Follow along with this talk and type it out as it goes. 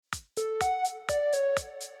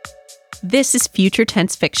This is Future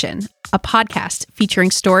Tense Fiction, a podcast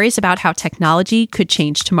featuring stories about how technology could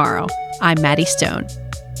change tomorrow. I'm Maddie Stone.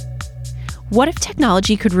 What if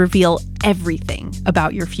technology could reveal everything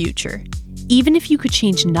about your future? Even if you could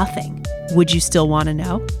change nothing, would you still want to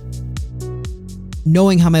know?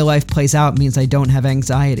 Knowing how my life plays out means I don't have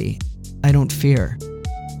anxiety. I don't fear.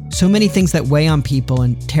 So many things that weigh on people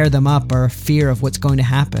and tear them up are a fear of what's going to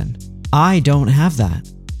happen. I don't have that.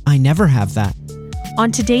 I never have that. On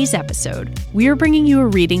today's episode, we are bringing you a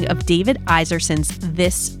reading of David Iserson's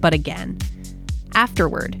This But Again.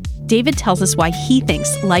 Afterward, David tells us why he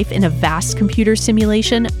thinks life in a vast computer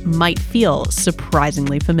simulation might feel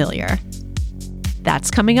surprisingly familiar. That's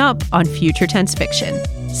coming up on Future Tense Fiction.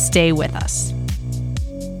 Stay with us.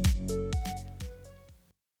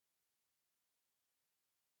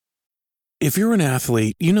 If you're an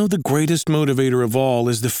athlete, you know the greatest motivator of all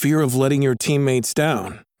is the fear of letting your teammates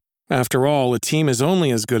down. After all, a team is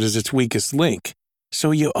only as good as its weakest link.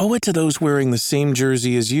 So you owe it to those wearing the same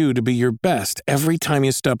jersey as you to be your best every time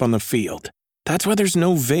you step on the field. That's why there's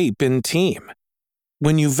no vape in team.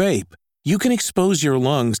 When you vape, you can expose your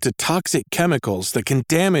lungs to toxic chemicals that can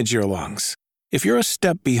damage your lungs. If you're a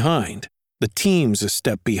step behind, the team's a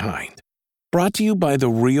step behind. Brought to you by The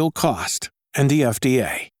Real Cost and the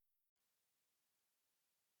FDA.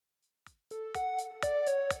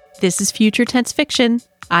 This is Future Tense Fiction.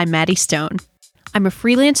 I'm Maddie Stone. I'm a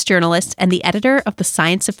freelance journalist and the editor of The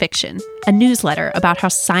Science of Fiction, a newsletter about how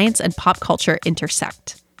science and pop culture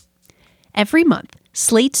intersect. Every month,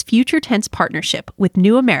 Slate's Future Tense partnership with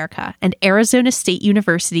New America and Arizona State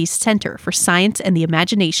University's Center for Science and the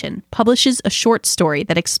Imagination publishes a short story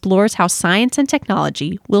that explores how science and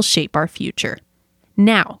technology will shape our future.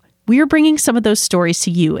 Now, we are bringing some of those stories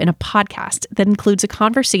to you in a podcast that includes a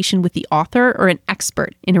conversation with the author or an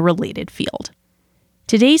expert in a related field.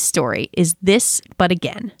 Today's story is This But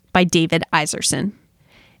Again by David Iserson.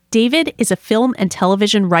 David is a film and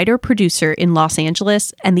television writer-producer in Los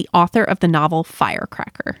Angeles and the author of the novel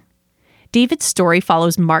Firecracker. David's story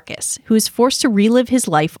follows Marcus, who is forced to relive his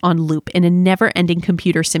life on loop in a never-ending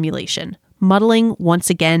computer simulation, muddling once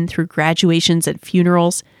again through graduations and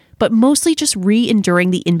funerals, but mostly just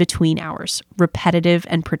re-enduring the in-between hours, repetitive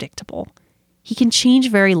and predictable. He can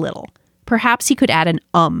change very little. Perhaps he could add an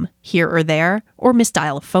here or there, or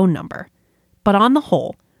misdial a phone number. But on the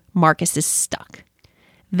whole, Marcus is stuck.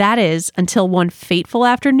 That is, until one fateful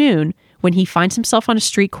afternoon when he finds himself on a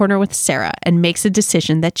street corner with Sarah and makes a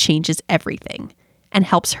decision that changes everything, and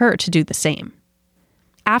helps her to do the same.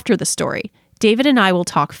 After the story, David and I will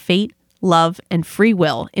talk fate, love, and free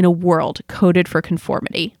will in a world coded for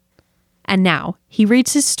conformity. And now, he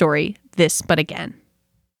reads his story, This But Again.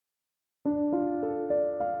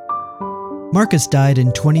 Marcus died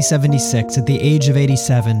in 2076 at the age of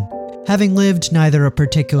 87, having lived neither a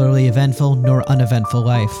particularly eventful nor uneventful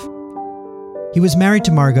life. He was married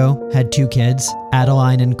to Margot, had 2 kids,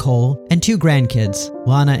 Adeline and Cole, and 2 grandkids,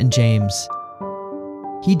 Lana and James.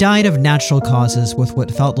 He died of natural causes with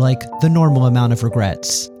what felt like the normal amount of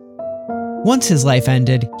regrets. Once his life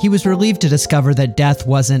ended, he was relieved to discover that death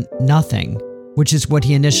wasn't nothing, which is what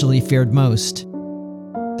he initially feared most.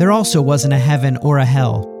 There also wasn't a heaven or a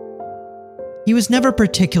hell. He was never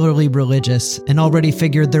particularly religious and already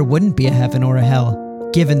figured there wouldn't be a heaven or a hell,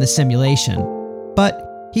 given the simulation. But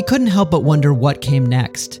he couldn't help but wonder what came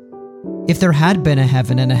next. If there had been a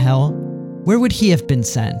heaven and a hell, where would he have been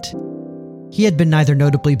sent? He had been neither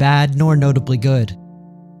notably bad nor notably good.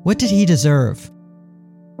 What did he deserve?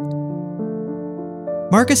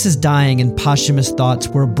 Marcus's dying and posthumous thoughts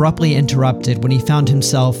were abruptly interrupted when he found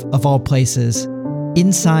himself, of all places,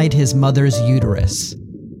 inside his mother's uterus.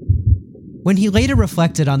 When he later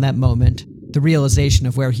reflected on that moment, the realization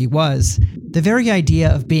of where he was, the very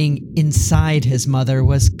idea of being inside his mother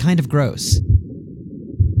was kind of gross.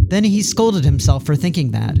 Then he scolded himself for thinking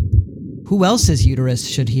that. Who else's uterus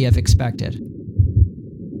should he have expected?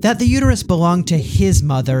 That the uterus belonged to his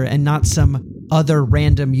mother and not some other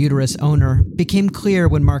random uterus owner became clear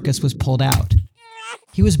when Marcus was pulled out.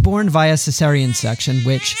 He was born via cesarean section,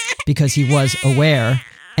 which, because he was aware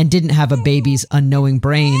and didn't have a baby's unknowing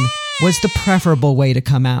brain, was the preferable way to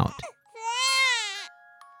come out.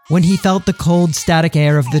 When he felt the cold, static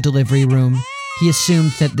air of the delivery room, he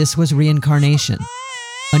assumed that this was reincarnation.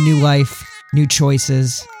 A new life, new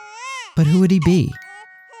choices. But who would he be?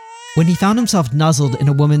 When he found himself nuzzled in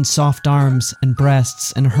a woman's soft arms and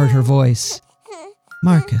breasts and heard her voice,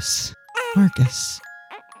 Marcus, Marcus,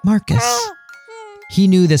 Marcus. He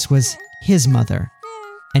knew this was his mother,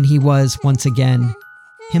 and he was, once again,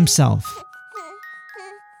 himself.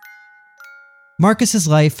 Marcus's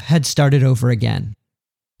life had started over again.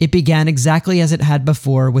 It began exactly as it had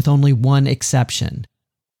before, with only one exception.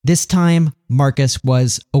 This time, Marcus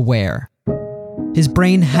was aware. His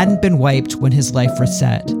brain hadn't been wiped when his life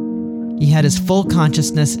reset. He had his full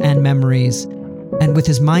consciousness and memories, and with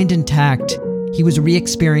his mind intact, he was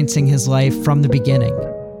re-experiencing his life from the beginning.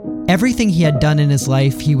 Everything he had done in his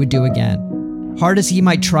life, he would do again. Hard as he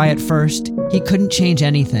might try at first, he couldn't change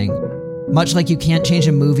anything. Much like you can't change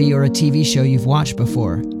a movie or a TV show you've watched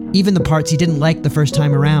before, even the parts he didn't like the first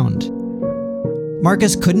time around.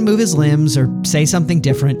 Marcus couldn't move his limbs or say something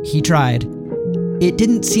different. He tried. It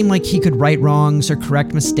didn't seem like he could right wrongs or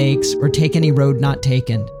correct mistakes or take any road not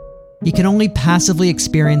taken. He could only passively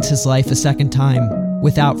experience his life a second time,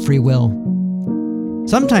 without free will.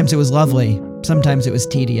 Sometimes it was lovely, sometimes it was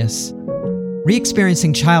tedious.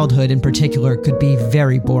 Re-experiencing childhood in particular could be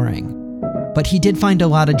very boring. But he did find a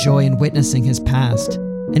lot of joy in witnessing his past,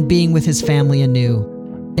 and being with his family anew,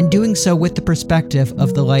 and doing so with the perspective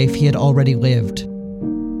of the life he had already lived.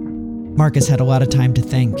 Marcus had a lot of time to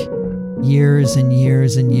think. Years and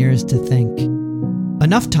years and years to think.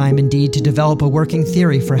 Enough time, indeed, to develop a working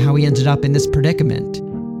theory for how he ended up in this predicament.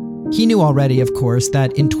 He knew already, of course,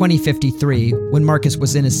 that in 2053, when Marcus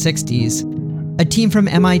was in his 60s, a team from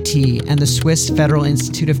MIT and the Swiss Federal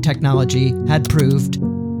Institute of Technology had proved,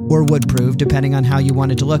 or would prove, depending on how you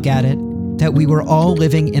wanted to look at it, that we were all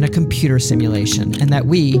living in a computer simulation, and that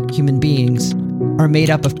we, human beings, are made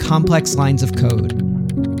up of complex lines of code.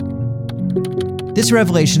 This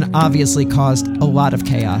revelation obviously caused a lot of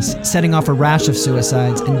chaos, setting off a rash of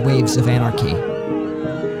suicides and waves of anarchy.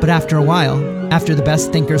 But after a while, after the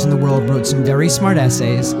best thinkers in the world wrote some very smart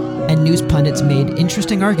essays, and news pundits made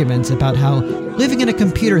interesting arguments about how living in a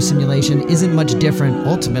computer simulation isn't much different,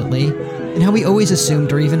 ultimately, and how we always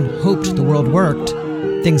assumed or even hoped the world worked,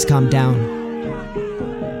 things calmed down.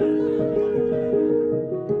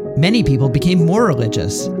 Many people became more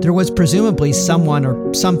religious. There was presumably someone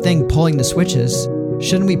or something pulling the switches.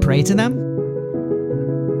 Shouldn't we pray to them?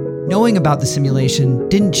 Knowing about the simulation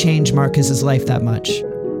didn't change Marcus's life that much.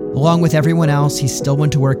 Along with everyone else, he still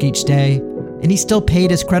went to work each day, and he still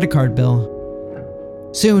paid his credit card bill.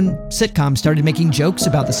 Soon, sitcoms started making jokes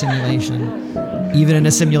about the simulation. Even in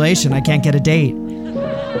a simulation, I can't get a date.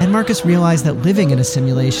 And Marcus realized that living in a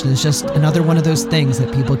simulation is just another one of those things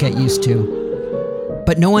that people get used to.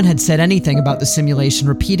 But no one had said anything about the simulation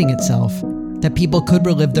repeating itself, that people could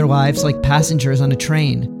relive their lives like passengers on a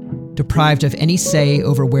train, deprived of any say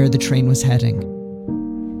over where the train was heading.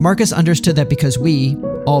 Marcus understood that because we,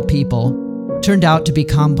 all people, turned out to be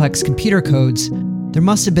complex computer codes, there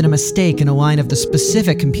must have been a mistake in a line of the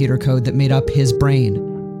specific computer code that made up his brain.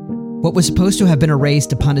 What was supposed to have been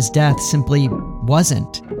erased upon his death simply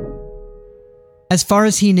wasn't. As far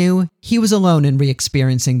as he knew, he was alone in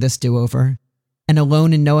re-experiencing this do-over, and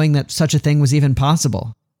alone in knowing that such a thing was even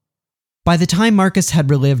possible. By the time Marcus had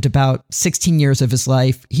relived about 16 years of his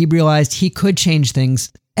life, he realized he could change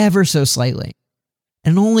things ever so slightly.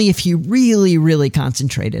 And only if he really, really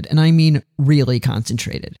concentrated, and I mean really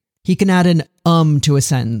concentrated. He can add an to a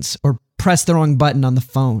sentence, or press the wrong button on the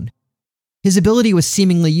phone. His ability was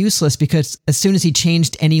seemingly useless because as soon as he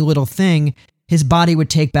changed any little thing, his body would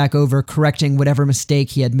take back over, correcting whatever mistake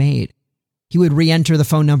he had made. He would re-enter the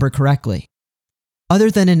phone number correctly. Other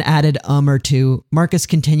than an added or two, Marcus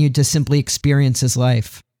continued to simply experience his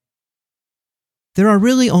life. There are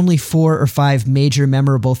really only 4 or 5 major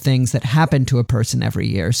memorable things that happen to a person every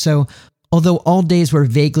year, so although all days were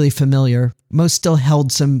vaguely familiar, most still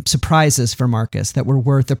held some surprises for Marcus that were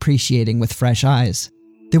worth appreciating with fresh eyes.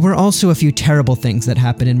 There were also a few terrible things that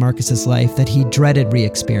happened in Marcus's life that he dreaded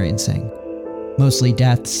re-experiencing. Mostly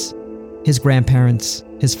deaths, his grandparents,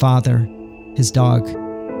 his father, his dog.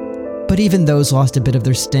 But even those lost a bit of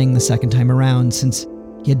their sting the second time around, since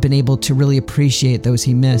he had been able to really appreciate those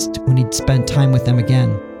he missed when he'd spent time with them again.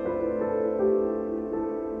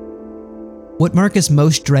 What Marcus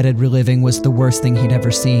most dreaded reliving was the worst thing he'd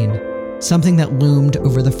ever seen, something that loomed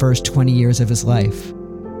over the first 20 years of his life.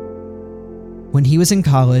 When he was in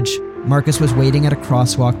college, Marcus was waiting at a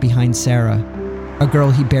crosswalk behind Sarah, a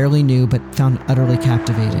girl he barely knew but found utterly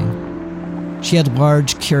captivating. She had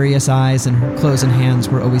large, curious eyes, and her clothes and hands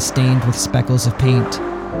were always stained with speckles of paint.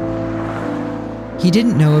 He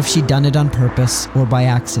didn't know if she'd done it on purpose or by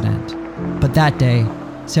accident, but that day,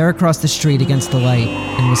 Sarah crossed the street against the light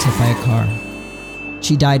and was hit by a car.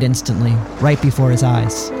 She died instantly, right before his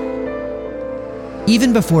eyes.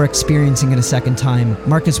 Even before experiencing it a second time,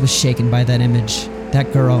 Marcus was shaken by that image,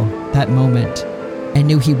 that girl, that moment, and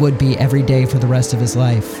knew he would be every day for the rest of his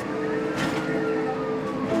life.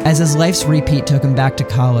 As his life's repeat took him back to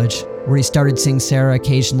college, where he started seeing Sarah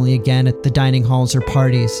occasionally again at the dining halls or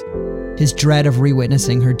parties, his dread of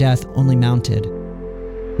re-witnessing her death only mounted.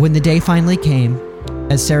 When the day finally came,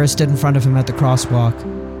 as Sarah stood in front of him at the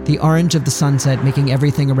crosswalk, the orange of the sunset making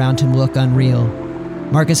everything around him look unreal,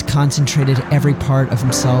 Marcus concentrated every part of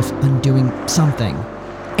himself on doing something,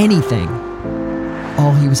 anything.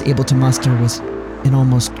 All he was able to muster was an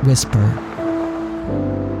almost whisper,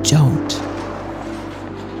 "Don't."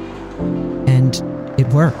 And it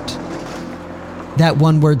worked. That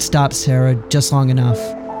one word stopped Sarah just long enough.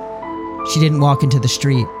 She didn't walk into the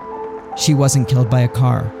street. She wasn't killed by a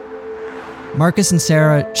car. Marcus and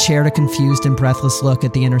Sarah shared a confused and breathless look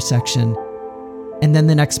at the intersection, and then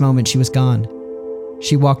the next moment she was gone.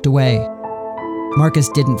 She walked away. Marcus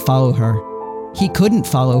didn't follow her. He couldn't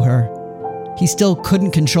follow her. He still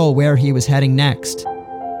couldn't control where he was heading next.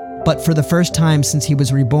 But for the first time since he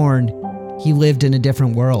was reborn, he lived in a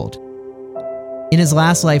different world. In his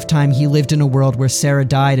last lifetime, he lived in a world where Sarah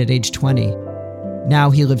died at age 20.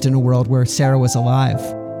 Now he lived in a world where Sarah was alive.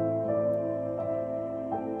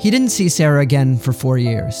 He didn't see Sarah again for 4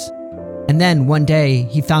 years. And then, one day,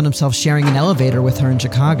 he found himself sharing an elevator with her in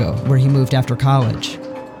Chicago, where he moved after college.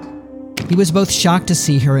 He was both shocked to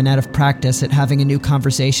see her and out of practice at having a new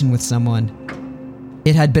conversation with someone.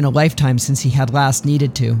 It had been a lifetime since he had last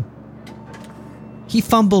needed to. He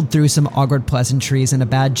fumbled through some awkward pleasantries and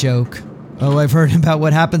a bad joke. "Oh, I've heard about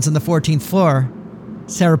what happens on the 14th floor."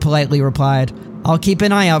 Sarah politely replied, "I'll keep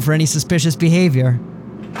an eye out for any suspicious behavior."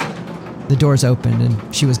 The doors opened and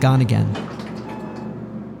she was gone again.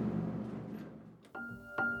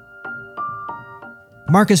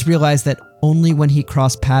 Marcus realized that only when he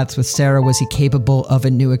crossed paths with Sarah was he capable of a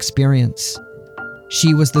new experience.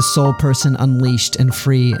 She was the sole person unleashed and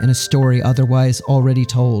free in a story otherwise already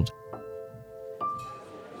told.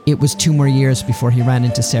 It was 2 more years before he ran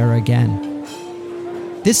into Sarah again.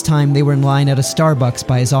 This time they were in line at a Starbucks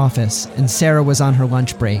by his office, and Sarah was on her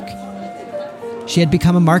lunch break. She had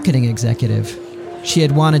become a marketing executive. She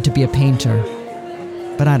had wanted to be a painter.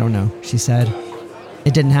 "But I don't know," she said.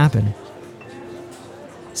 "It didn't happen."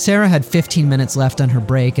 Sarah had 15 minutes left on her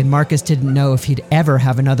break, and Marcus didn't know if he'd ever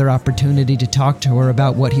have another opportunity to talk to her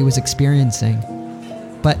about what he was experiencing,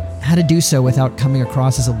 but how to do so without coming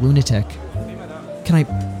across as a lunatic. "Can I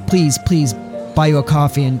please buy you a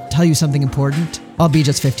coffee and tell you something important? I'll be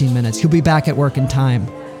just 15 minutes. He'll be back at work in time."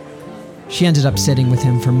 She ended up sitting with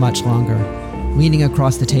him for much longer, leaning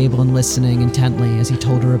across the table and listening intently as he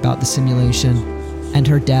told her about the simulation and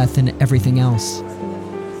her death and everything else.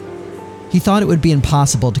 He thought it would be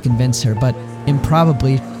impossible to convince her, but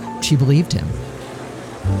improbably, she believed him.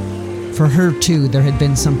 For her, too, there had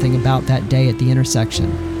been something about that day at the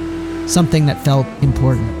intersection. Something that felt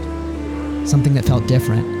important. Something that felt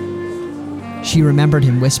different. She remembered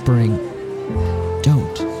him whispering,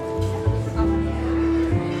 "Don't."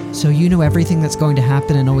 "So you know everything that's going to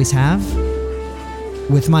happen and always have?"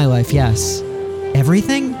 "With my life, yes."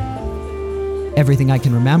 "Everything?" "Everything I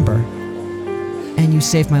can remember." "And you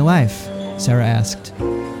saved my life?" Sarah asked.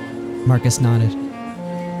 Marcus nodded.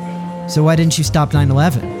 "So why didn't you stop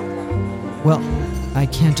 9/11? "Well, I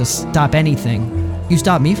can't just stop anything. You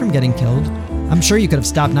stopped me from getting killed. I'm sure you could have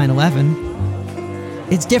stopped 9/11.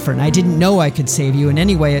 "It's different. I didn't know I could save you, and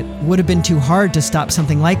anyway, it would have been too hard to stop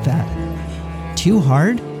something like that." "Too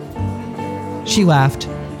hard?" She laughed.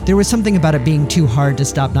 There was something about it being too hard to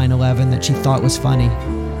stop 9/11 that she thought was funny.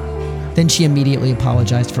 Then she immediately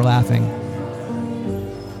apologized for laughing.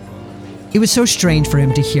 It was so strange for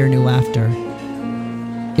him to hear new laughter.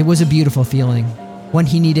 It was a beautiful feeling, one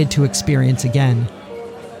he needed to experience again.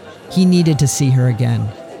 He needed to see her again.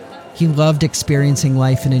 He loved experiencing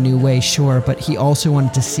life in a new way, sure, but he also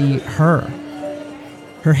wanted to see her.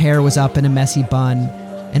 Her hair was up in a messy bun,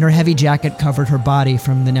 and her heavy jacket covered her body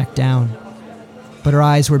from the neck down. But her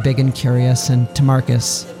eyes were big and curious, and to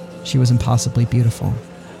Marcus, she was impossibly beautiful.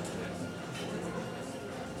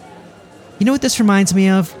 "You know what this reminds me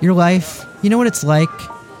of? Your life? You know what it's like?"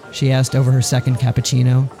 she asked over her second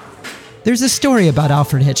cappuccino. "There's a story about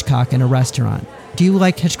Alfred Hitchcock in a restaurant. Do you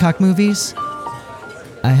like Hitchcock movies?"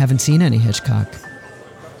 "I haven't seen any Hitchcock."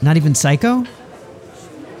 "Not even Psycho?"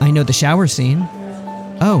 "I know the shower scene."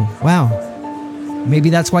 "Oh, wow. Maybe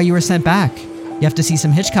that's why you were sent back. You have to see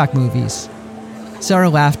some Hitchcock movies." Sarah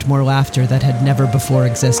laughed more laughter that had never before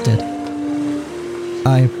existed.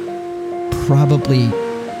 "I probably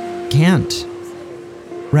can't."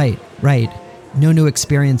 Right. No new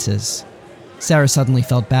experiences." Sarah suddenly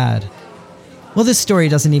felt bad. "Well, this story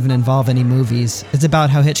doesn't even involve any movies. It's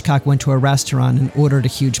about how Hitchcock went to a restaurant and ordered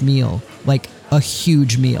a huge meal. Like, a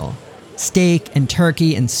huge meal. Steak and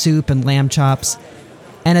turkey and soup and lamb chops.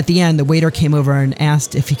 And at the end, the waiter came over and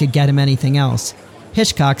asked if he could get him anything else.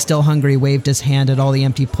 Hitchcock, still hungry, waved his hand at all the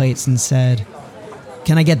empty plates and said,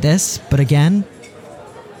 "Can I get this, but again?"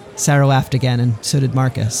 Sarah laughed again, and so did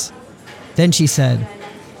Marcus. Then she said,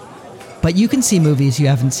 "But you can see movies you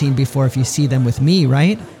haven't seen before if you see them with me,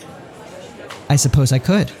 right?" "I suppose I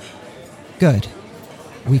could." "Good.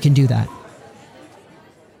 We can do that."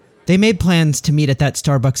 They made plans to meet at that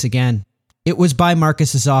Starbucks again. It was by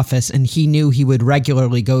Marcus's office, and he knew he would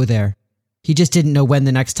regularly go there. He just didn't know when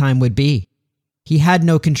the next time would be. He had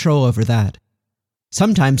no control over that.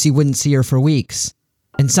 Sometimes he wouldn't see her for weeks,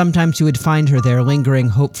 and sometimes he would find her there lingering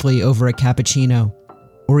hopefully over a cappuccino,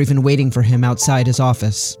 or even waiting for him outside his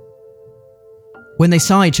office. When they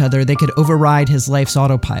saw each other, they could override his life's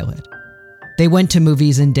autopilot. They went to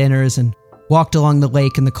movies and dinners and walked along the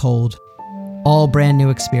lake in the cold. All brand new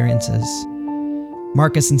experiences.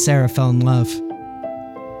 Marcus and Sarah fell in love.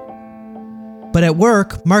 But at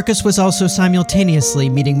work, Marcus was also simultaneously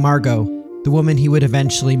meeting Margot, the woman he would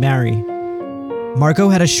eventually marry. Margot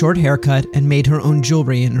had a short haircut and made her own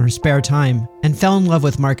jewelry in her spare time, and fell in love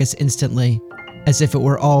with Marcus instantly, as if it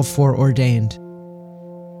were all foreordained.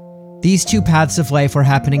 These two paths of life were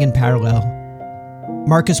happening in parallel.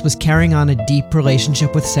 Marcus was carrying on a deep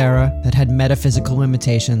relationship with Sarah that had metaphysical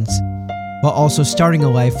limitations, while also starting a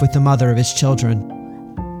life with the mother of his children.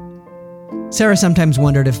 Sarah sometimes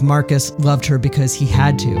wondered if Marcus loved her because he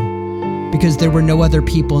had to, because there were no other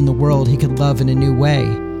people in the world he could love in a new way.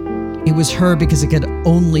 It was her because it could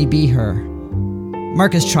only be her.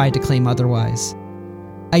 Marcus tried to claim otherwise.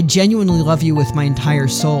 "I genuinely love you with my entire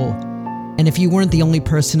soul, and if you weren't the only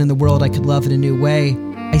person in the world I could love in a new way,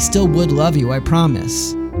 I still would love you, I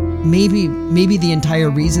promise. Maybe the entire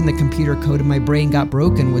reason the computer code in my brain got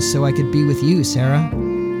broken was so I could be with you, Sarah."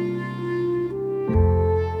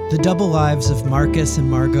 The double lives of Marcus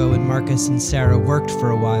and Margot and Marcus and Sarah worked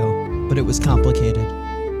for a while, but it was complicated.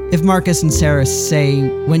 If Marcus and Sarah, say,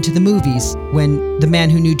 went to the movies when The Man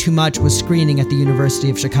Who Knew Too Much was screening at the University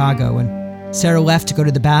of Chicago and Sarah left to go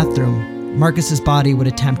to the bathroom, Marcus's body would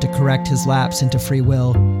attempt to correct his lapse into free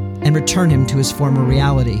will and return him to his former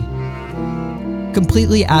reality.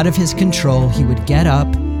 Completely out of his control, he would get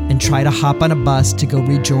up and try to hop on a bus to go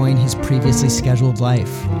rejoin his previously scheduled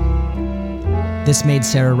life. This made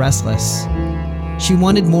Sarah restless. She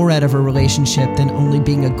wanted more out of her relationship than only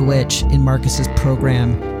being a glitch in Marcus's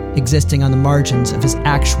program, existing on the margins of his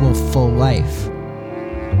actual full life.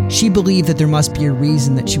 She believed that there must be a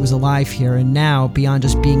reason that she was alive here and now beyond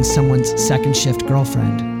just being someone's second shift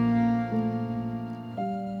girlfriend.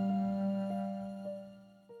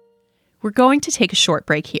 We're going to take a short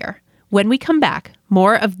break here. When we come back,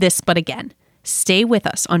 more of This But Again. Stay with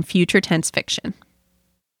us on Future Tense Fiction.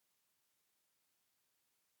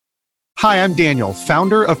 Hi, I'm Daniel,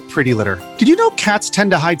 founder of Pretty Litter. Did you know cats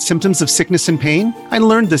tend to hide symptoms of sickness and pain? I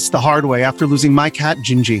learned this the hard way after losing my cat,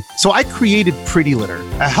 Gingy. So I created Pretty Litter,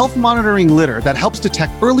 a health monitoring litter that helps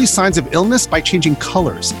detect early signs of illness by changing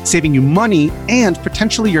colors, saving you money and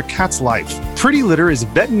potentially your cat's life. Pretty Litter is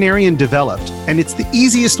veterinarian developed, and it's the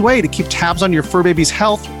easiest way to keep tabs on your fur baby's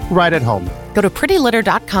health right at home. Go to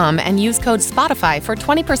prettylitter.com and use code SPOTIFY for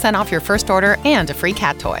 20% off your first order and a free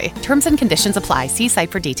cat toy. Terms and conditions apply. See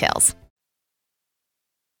site for details.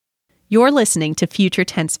 You're listening to Future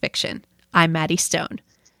Tense Fiction. I'm Maddie Stone.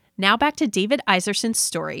 Now back to David Iserson's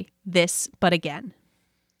story, This But Again.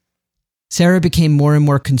 Sarah became more and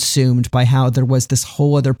more consumed by how there was this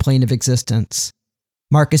whole other plane of existence,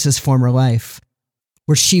 Marcus's former life,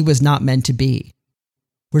 where she was not meant to be,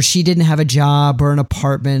 where she didn't have a job or an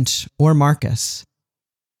apartment or Marcus,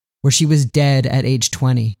 where she was dead at age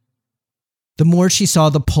 20. The more she saw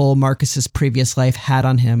the pull Marcus's previous life had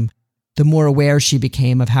on him, the more aware she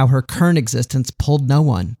became of how her current existence pulled no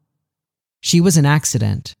one. She was an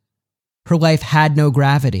accident. Her life had no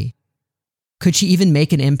gravity. Could she even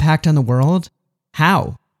make an impact on the world?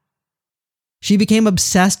 How? She became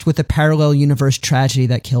obsessed with the parallel universe tragedy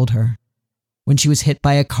that killed her, when she was hit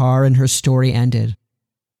by a car and her story ended.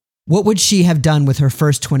 What would she have done with her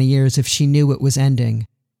first 20 years if she knew it was ending?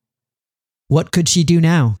 What could she do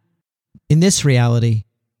now, in this reality,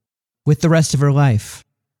 with the rest of her life?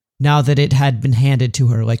 Now that it had been handed to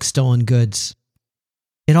her like stolen goods.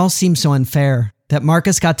 It all seemed so unfair that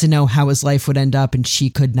Marcus got to know how his life would end up and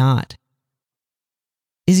she could not.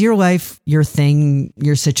 Is your life, your thing,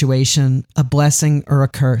 your situation, a blessing or a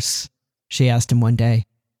curse? She asked him one day.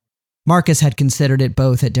 Marcus had considered it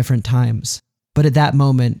both at different times, but at that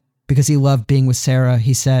moment, because he loved being with Sarah,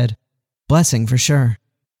 he said, "Blessing for sure.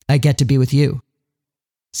 I get to be with you."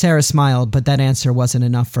 Sarah smiled, but that answer wasn't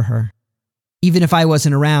enough for her. Even if I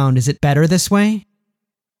wasn't around, is it better this way?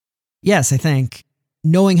 Yes, I think.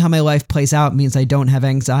 Knowing how my life plays out means I don't have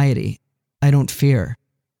anxiety. I don't fear.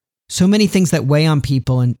 So many things that weigh on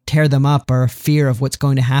people and tear them up are a fear of what's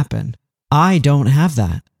going to happen. I don't have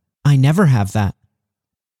that. I never have that.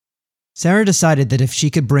 Sarah decided that if she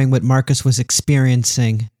could bring what Marcus was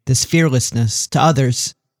experiencing, this fearlessness, to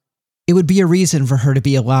others, it would be a reason for her to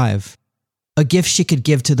be alive, a gift she could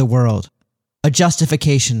give to the world, a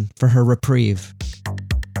justification for her reprieve.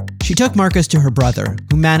 She took Marcus to her brother,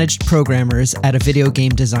 who managed programmers at a video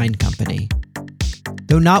game design company.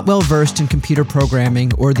 Though not well versed in computer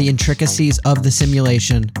programming or the intricacies of the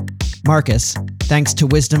simulation, Marcus, thanks to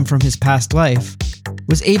wisdom from his past life,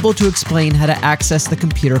 was able to explain how to access the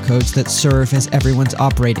computer codes that serve as everyone's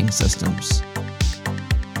operating systems.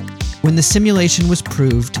 When the simulation was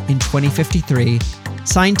proved in 2053,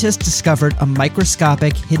 scientists discovered a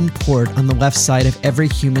microscopic hidden port on the left side of every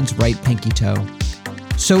human's right pinky toe.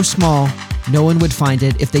 So small, no one would find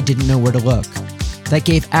it if they didn't know where to look. That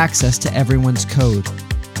gave access to everyone's code.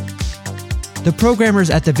 The programmers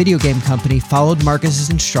at the video game company followed Marcus's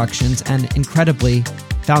instructions and, incredibly,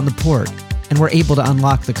 found the port and were able to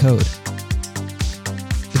unlock the code.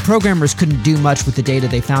 The programmers couldn't do much with the data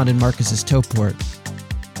they found in Marcus's toe port.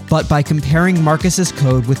 But by comparing Marcus's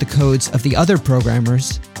code with the codes of the other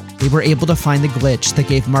programmers, they were able to find the glitch that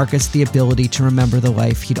gave Marcus the ability to remember the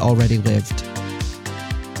life he'd already lived.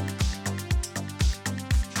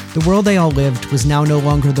 The world they all lived was now no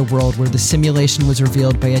longer the world where the simulation was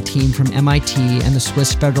revealed by a team from MIT and the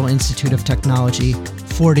Swiss Federal Institute of Technology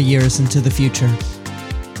 40 years into the future.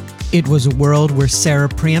 It was a world where Sarah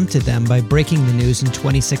preempted them by breaking the news in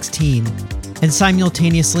 2016 and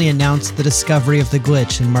simultaneously announced the discovery of the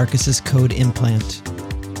glitch in Marcus's code implant.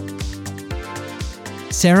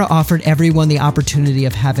 Sarah offered everyone the opportunity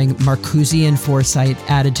of having Marcusian foresight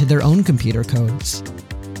added to their own computer codes.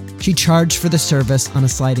 She charged for the service on a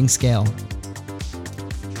sliding scale.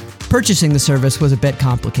 Purchasing the service was a bit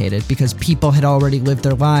complicated because people had already lived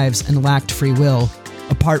their lives and lacked free will,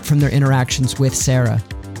 apart from their interactions with Sarah.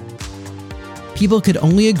 People could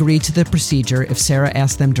only agree to the procedure if Sarah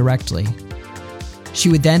asked them directly. She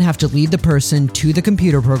would then have to lead the person to the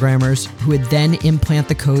computer programmers who would then implant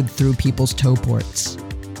the code through people's toe ports.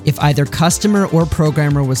 If either customer or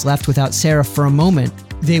programmer was left without Sarah for a moment,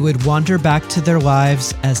 they would wander back to their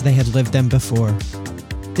lives as they had lived them before.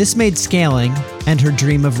 This made scaling, and her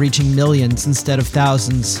dream of reaching millions instead of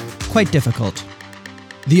thousands, quite difficult.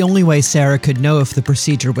 The only way Sarah could know if the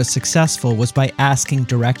procedure was successful was by asking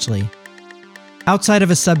directly. Outside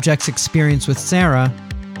of a subject's experience with Sarah,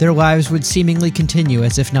 their lives would seemingly continue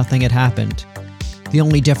as if nothing had happened. The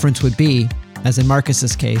only difference would be, as in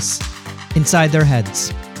Marcus's case, inside their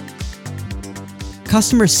heads.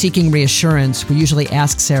 Customers seeking reassurance would usually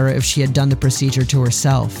ask Sarah if she had done the procedure to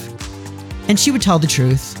herself. And she would tell the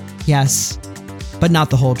truth, yes, but not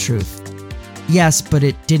the whole truth. Yes, but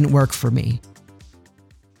it didn't work for me.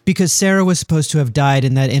 Because Sarah was supposed to have died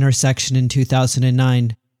in that intersection in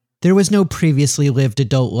 2009, there was no previously lived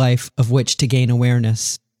adult life of which to gain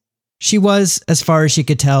awareness. She was, as far as she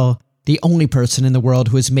could tell, the only person in the world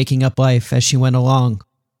who was making up life as she went along.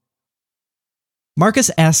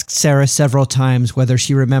 Marcus asked Sarah several times whether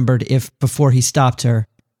she remembered if, before he stopped her,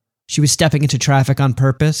 she was stepping into traffic on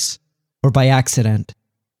purpose or by accident.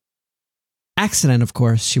 Accident, of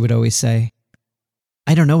course, she would always say.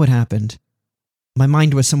 I don't know what happened. My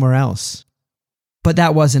mind was somewhere else. But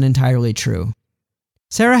that wasn't entirely true.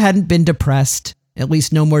 Sarah hadn't been depressed, at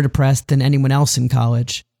least no more depressed than anyone else in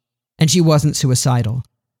college, and she wasn't suicidal.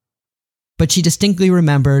 But she distinctly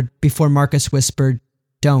remembered, before Marcus whispered,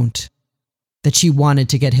 "Don't," that she wanted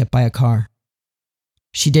to get hit by a car.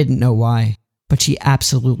 She didn't know why, but she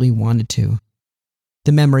absolutely wanted to.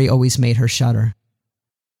 The memory always made her shudder.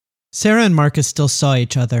 Sarah and Marcus still saw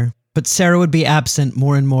each other, but Sarah would be absent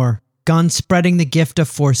more and more, gone spreading the gift of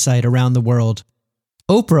foresight around the world.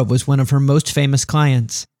 Oprah was one of her most famous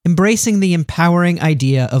clients, embracing the empowering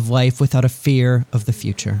idea of life without a fear of the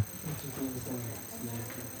future.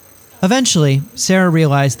 Eventually, Sarah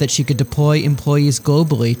realized that she could deploy employees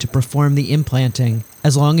globally to perform the implanting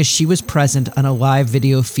as long as she was present on a live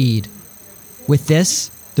video feed. With this,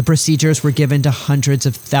 the procedures were given to hundreds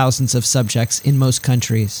of thousands of subjects in most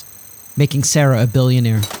countries, making Sarah a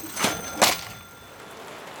billionaire.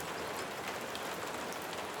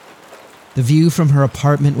 The view from her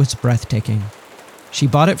apartment was breathtaking. She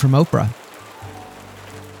bought it from Oprah.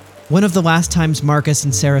 One of the last times Marcus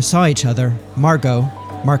and Sarah saw each other, Margot,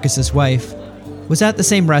 Marcus's wife, was at the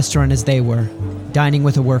same restaurant as they were, dining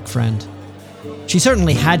with a work friend. She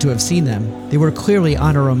certainly had to have seen them. They were clearly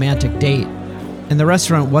on a romantic date, and the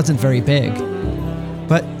restaurant wasn't very big.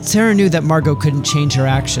 But Sarah knew that Margot couldn't change her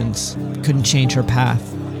actions, couldn't change her path.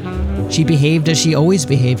 She behaved as she always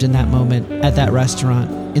behaved in that moment at that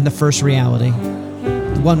restaurant, in the first reality,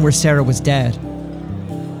 the one where Sarah was dead.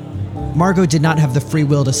 Margot did not have the free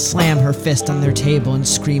will to slam her fist on their table and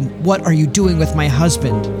scream, "What are you doing with my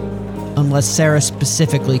husband?" unless Sarah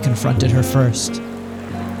specifically confronted her first.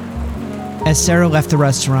 As Sarah left the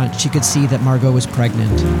restaurant, she could see that Margot was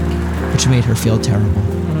pregnant, which made her feel terrible.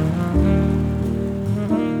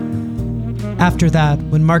 After that,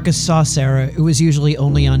 when Marcus saw Sarah, it was usually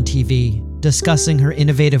only on TV, discussing her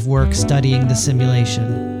innovative work studying the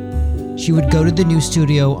simulation. She would go to the new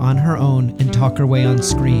studio on her own and talk her way on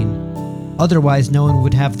screen. Otherwise, no one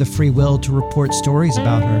would have the free will to report stories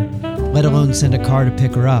about her, let alone send a car to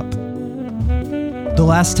pick her up. The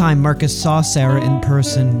last time Marcus saw Sarah in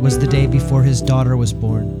person was the day before his daughter was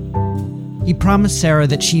born. He promised Sarah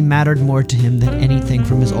that she mattered more to him than anything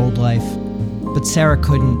from his old life, but Sarah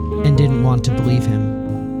couldn't and didn't want to believe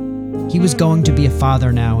him. He was going to be a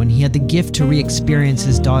father now, and he had the gift to re-experience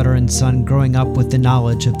his daughter and son growing up with the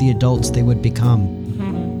knowledge of the adults they would become.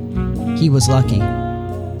 He was lucky.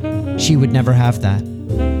 She would never have that.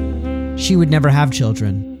 She would never have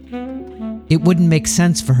children. It wouldn't make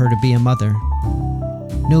sense for her to be a mother.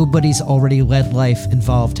 Nobody's already led life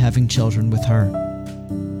involved having children with her.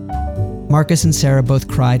 Marcus and Sarah both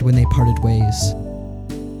cried when they parted ways.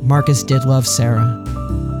 Marcus did love Sarah,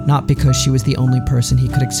 not because she was the only person he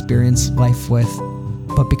could experience life with,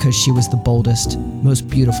 but because she was the boldest, most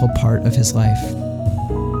beautiful part of his life.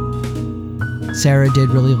 Sarah did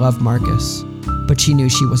really love Marcus, but she knew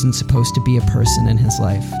she wasn't supposed to be a person in his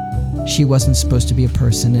life. She wasn't supposed to be a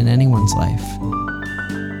person in anyone's life.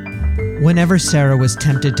 Whenever Sarah was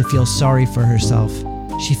tempted to feel sorry for herself,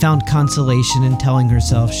 she found consolation in telling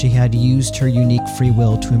herself she had used her unique free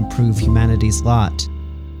will to improve humanity's lot.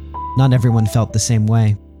 Not everyone felt the same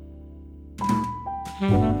way.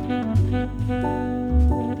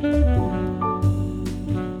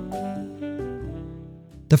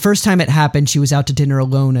 The first time it happened, she was out to dinner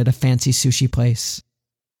alone at a fancy sushi place.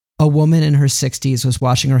 A woman in her 60s was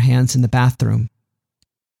washing her hands in the bathroom.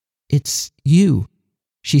 "It's you,"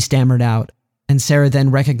 she stammered out, and Sarah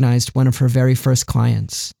then recognized one of her very first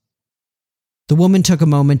clients. The woman took a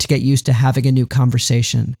moment to get used to having a new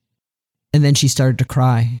conversation, and then she started to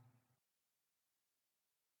cry.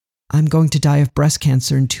 "I'm going to die of breast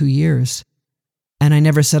cancer in 2 years, and I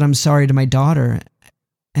never said I'm sorry to my daughter,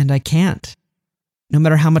 and I can't, no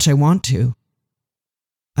matter how much I want to.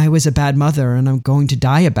 I was a bad mother, and I'm going to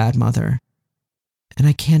die a bad mother, and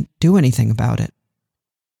I can't do anything about it."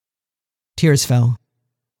 Tears fell,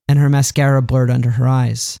 and her mascara blurred under her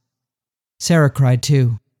eyes. Sarah cried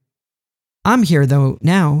too. "I'm here, though,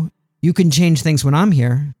 now. You can change things when I'm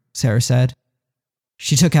here," Sarah said.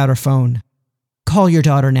 She took out her phone. "Call your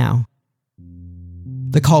daughter now."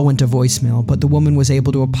 The call went to voicemail, but the woman was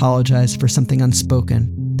able to apologize for something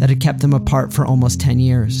unspoken that had kept them apart for almost 10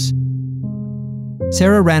 years.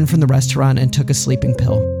 Sarah ran from the restaurant and took a sleeping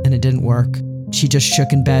pill, and it didn't work. She just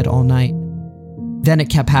shook in bed all night. Then it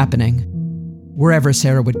kept happening, wherever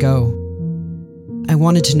Sarah would go. "I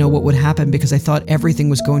wanted to know what would happen because I thought everything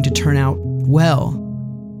was going to turn out well.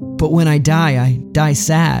 But when I die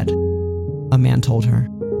sad," a man told her.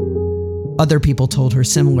 Other people told her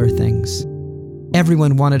similar things.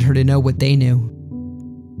 Everyone wanted her to know what they knew.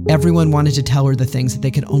 Everyone wanted to tell her the things that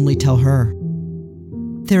they could only tell her.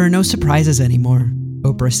 "There are no surprises anymore,"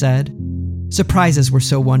 Oprah said. "Surprises were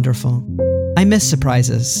so wonderful. I miss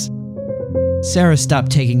surprises." Sarah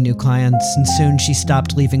stopped taking new clients, and soon she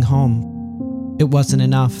stopped leaving home. It wasn't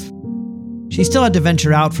enough. She still had to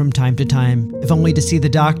venture out from time to time, if only to see the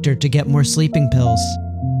doctor to get more sleeping pills.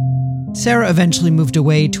 Sarah eventually moved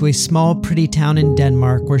away to a small, pretty town in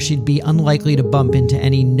Denmark where she'd be unlikely to bump into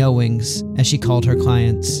any knowings, as she called her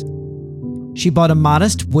clients. She bought a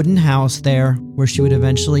modest wooden house there where she would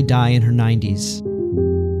eventually die in her 90s.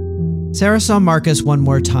 Sarah saw Marcus one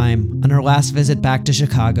more time on her last visit back to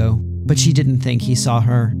Chicago, but she didn't think he saw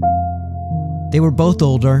her. They were both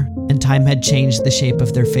older, and time had changed the shape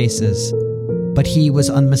of their faces, but he was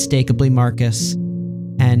unmistakably Marcus,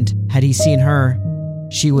 and had he seen her,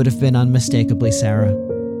 she would have been unmistakably Sarah.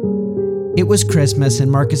 It was Christmas,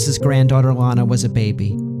 and Marcus's granddaughter Lana was a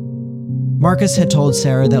baby. Marcus had told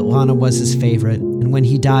Sarah that Lana was his favorite, and when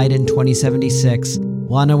he died in 2076,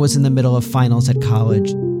 Lana was in the middle of finals at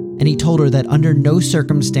college, and he told her that under no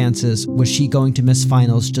circumstances was she going to miss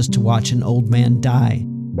finals just to watch an old man die.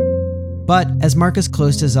 But as Marcus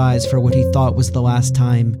closed his eyes for what he thought was the last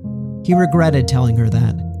time, he regretted telling her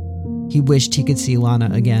that. He wished he could see Lana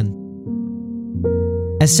again.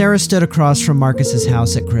 As Sarah stood across from Marcus's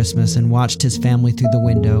house at Christmas and watched his family through the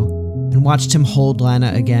window, and watched him hold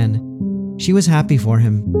Lana again, she was happy for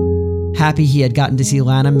him. Happy he had gotten to see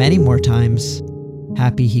Lana many more times.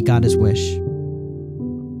 Happy he got his wish.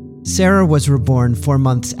 Sarah was reborn 4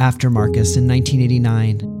 months after Marcus in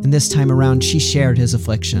 1989, and this time around she shared his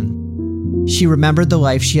affliction. She remembered the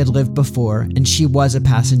life she had lived before, and she was a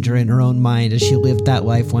passenger in her own mind as she lived that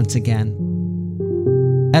life once again.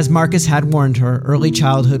 As Marcus had warned her, early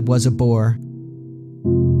childhood was a bore,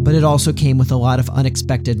 but it also came with a lot of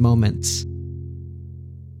unexpected moments.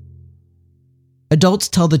 Adults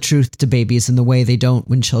tell the truth to babies in the way they don't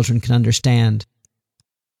when children can understand.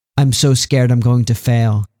 "I'm so scared I'm going to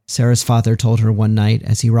fail," Sarah's father told her one night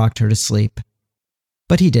as he rocked her to sleep.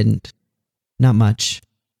 But he didn't. Not much.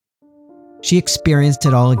 She experienced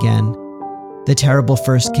it all again. The terrible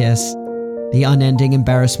first kiss, the unending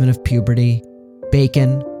embarrassment of puberty,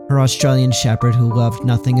 Bacon, her Australian shepherd who loved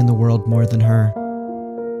nothing in the world more than her.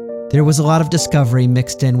 There was a lot of discovery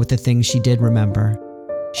mixed in with the things she did remember.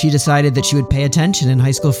 She decided that she would pay attention in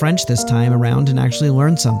high school French this time around and actually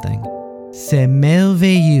learn something. C'est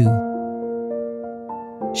merveilleux.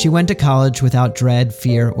 She went to college without dread,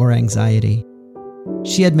 fear, or anxiety.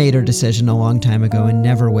 She had made her decision a long time ago and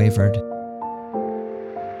never wavered.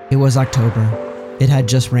 It was October. It had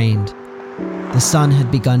just rained. The sun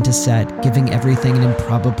had begun to set, giving everything an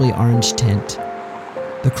improbably orange tint.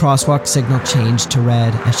 The crosswalk signal changed to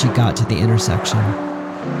red as she got to the intersection.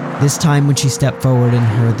 This time when she stepped forward and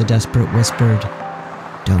heard the desperate whispered,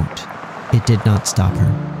 "Don't." It did not stop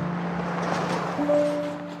her.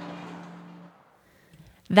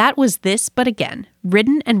 That was This But Again,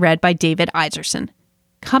 written and read by David Iserson.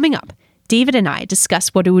 Coming up, David and I discuss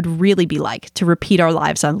what it would really be like to repeat our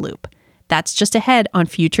lives on loop. That's just ahead on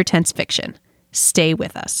Future Tense Fiction. Stay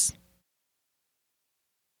with us.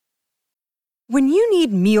 When you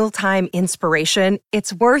need mealtime inspiration,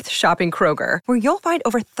 it's worth shopping Kroger, where you'll find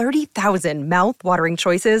over 30,000 mouth-watering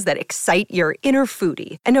choices that excite your inner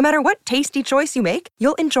foodie. And no matter what tasty choice you make,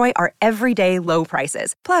 you'll enjoy our everyday low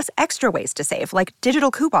prices, plus extra ways to save, like digital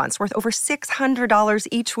coupons worth over $600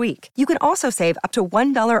 each week. You can also save up to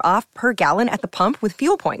 $1 off per gallon at the pump with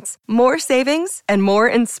fuel points. More savings and more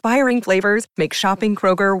inspiring flavors make shopping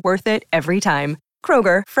Kroger worth it every time.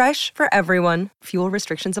 Kroger, fresh for everyone. Fuel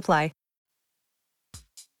restrictions apply.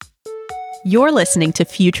 You're listening to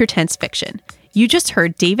Future Tense Fiction. You just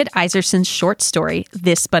heard David Iserson's short story,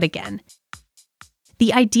 This But Again.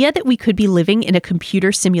 The idea that we could be living in a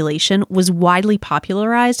computer simulation was widely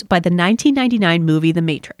popularized by the 1999 movie The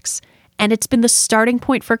Matrix, and it's been the starting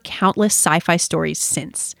point for countless sci-fi stories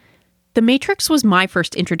since. The Matrix was my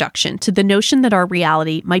first introduction to the notion that our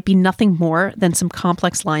reality might be nothing more than some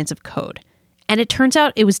complex lines of code. And it turns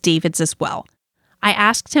out it was David's as well. I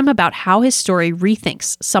asked him about how his story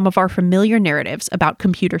rethinks some of our familiar narratives about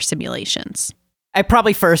computer simulations. I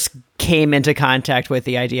probably first came into contact with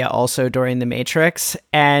the idea also during The Matrix,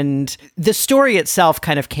 and the story itself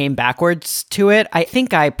kind of came backwards to it. I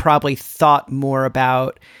think I probably thought more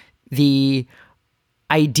about the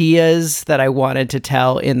ideas that I wanted to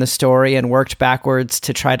tell in the story and worked backwards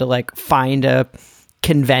to try to find a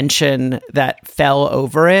convention that fell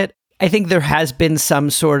over it. I think there has been some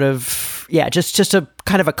sort of, just a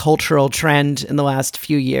kind of a cultural trend in the last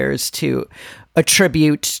few years to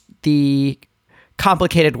attribute the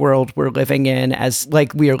complicated world we're living in as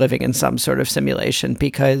like we are living in some sort of simulation,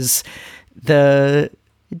 because the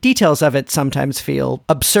details of it sometimes feel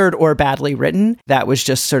absurd or badly written. That was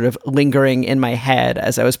just sort of lingering in my head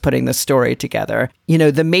as I was putting the story together. You know,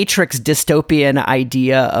 the Matrix dystopian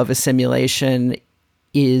idea of a simulation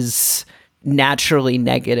is naturally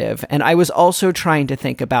negative. And I was also trying to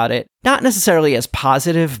think about it, not necessarily as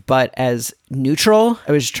positive, but as neutral.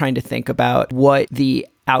 I was trying to think about what the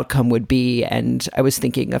outcome would be. And I was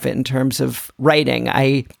thinking of it in terms of writing.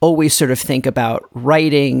 I always sort of think about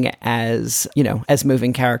writing as, as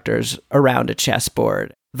moving characters around a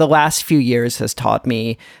chessboard. The last few years has taught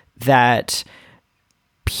me that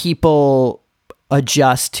people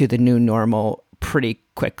adjust to the new normal pretty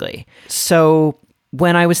quickly. So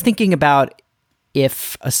when I was thinking about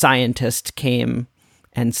if a scientist came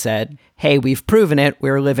and said, hey, we've proven it,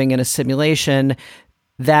 we're living in a simulation,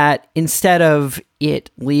 that instead of it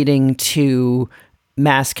leading to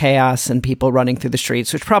mass chaos and people running through the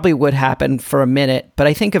streets, which probably would happen for a minute, but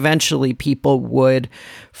I think eventually people would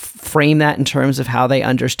frame that in terms of how they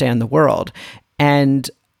understand the world. And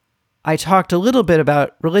I talked a little bit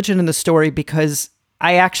about religion in the story because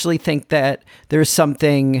I actually think that there's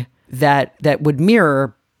something that would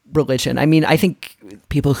mirror religion. I mean, I think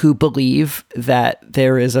people who believe that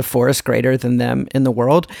there is a force greater than them in the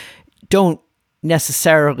world don't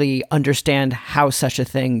necessarily understand how such a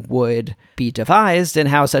thing would be devised and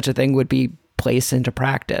how such a thing would be place into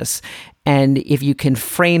practice. And if you can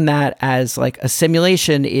frame that as like a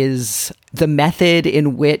simulation is the method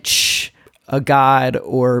in which a god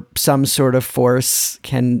or some sort of force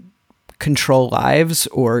can control lives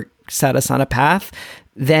or set us on a path,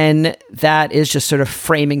 then that is just sort of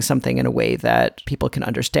framing something in a way that people can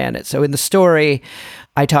understand it. So in the story,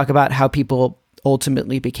 I talk about how people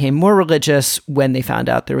ultimately became more religious when they found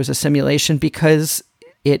out there was a simulation, because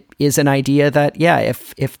it is an idea that, yeah,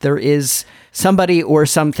 if there is somebody or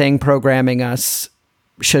something programming us,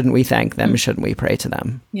 shouldn't we thank them? Shouldn't we pray to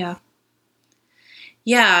them? Yeah.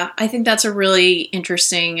 Yeah, I think that's a really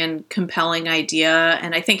interesting and compelling idea.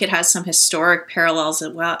 And I think it has some historic parallels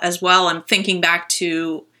as well. I'm thinking back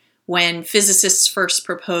to when physicists first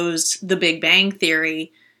proposed the Big Bang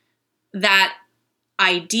Theory. That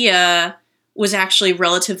idea was actually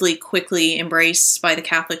relatively quickly embraced by the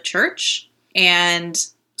Catholic Church and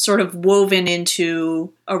sort of woven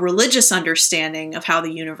into a religious understanding of how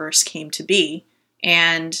the universe came to be.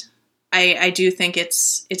 And I do think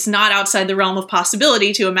it's not outside the realm of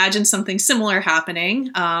possibility to imagine something similar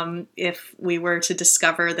happening if we were to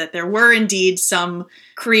discover that there were indeed some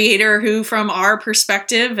creator who, from our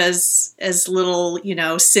perspective as little,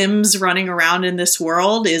 Sims running around in this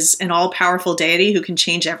world, is an all-powerful deity who can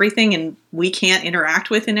change everything and we can't interact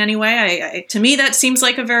with in any way. To me, that seems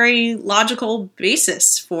like a very logical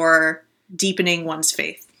basis for deepening one's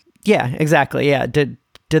faith. Yeah, exactly. Yeah.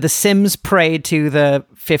 Do the Sims pray to the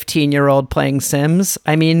 15-year-old playing Sims?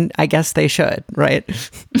 I mean, I guess they should, right?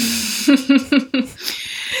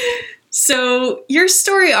 So your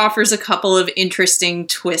story offers a couple of interesting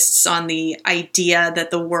twists on the idea that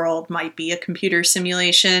the world might be a computer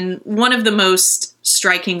simulation. One of the most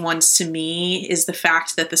striking ones to me is the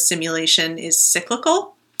fact that the simulation is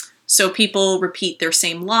cyclical. So people repeat their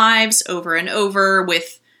same lives over and over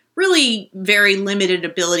with really very limited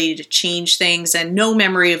ability to change things and no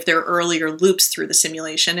memory of their earlier loops through the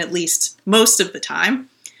simulation, at least most of the time.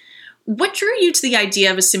 What drew you to the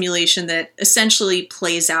idea of a simulation that essentially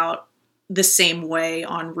plays out the same way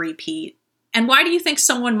on repeat? And why do you think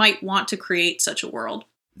someone might want to create such a world?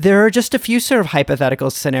 There are just a few sort of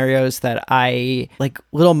hypothetical scenarios that I like,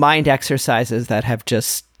 little mind exercises that have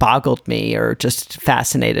just boggled me or just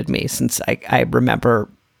fascinated me since I remember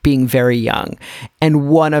being very young. And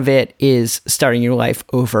one of it is starting your life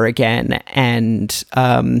over again. And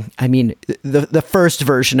I mean, the first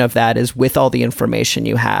version of that is, with all the information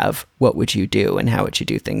you have, what would you do and how would you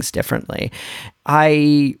do things differently?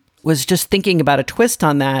 I was just thinking about a twist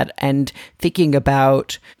on that and thinking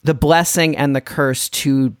about the blessing and the curse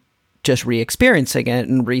to just re-experiencing it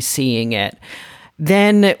and re-seeing it.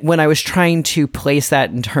 Then when I was trying to place that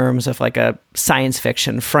in terms of like a science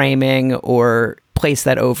fiction framing or place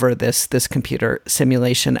that over this computer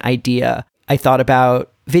simulation idea, I thought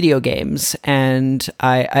about video games, and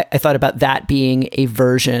I thought about that being a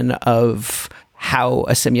version of how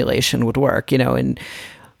a simulation would work. In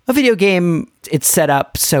a video game, it's set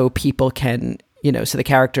up so people can, so the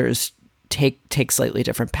characters take slightly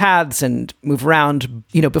different paths and move around.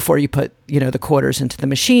 Before you put, the quarters into the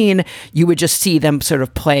machine, you would just see them sort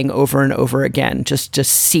of playing over and over again, just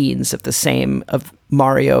scenes of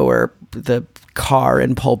Mario or the car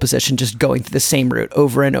in pole position, just going through the same route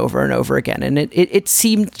over and over and over again. And it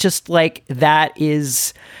seemed just like that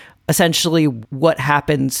is essentially what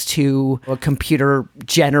happens to a computer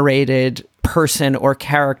generated person or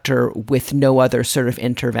character with no other sort of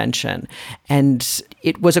intervention. And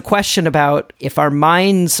it was a question about if our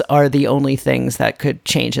minds are the only things that could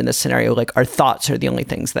change in this scenario, like our thoughts are the only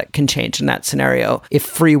things that can change in that scenario, if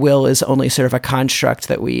free will is only sort of a construct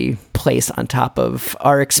that we place on top of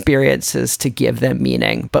our experiences to give them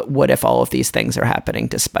meaning. But what if all of these things are happening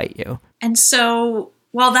despite you? And so,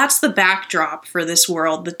 while that's the backdrop for this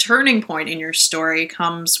world, the turning point in your story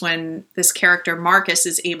comes when this character Marcus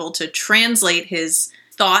is able to translate his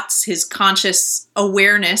thoughts, his conscious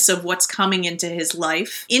awareness of what's coming into his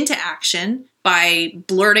life, into action by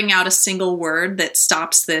blurting out a single word that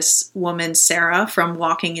stops this woman, Sarah, from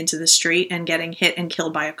walking into the street and getting hit and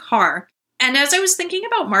killed by a car. And as I was thinking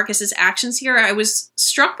about Marcus's actions here, I was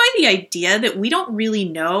struck by the idea that we don't really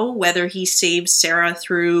know whether he saved Sarah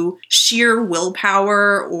through sheer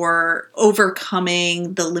willpower or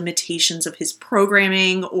overcoming the limitations of his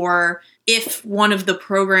programming, or if one of the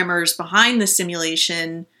programmers behind the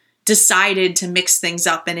simulation decided to mix things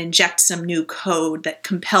up and inject some new code that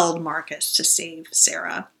compelled Marcus to save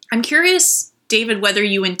Sarah. I'm curious, David, whether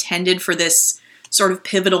you intended for this sort of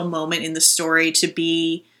pivotal moment in the story to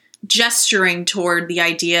be gesturing toward the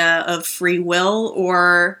idea of free will,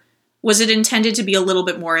 or was it intended to be a little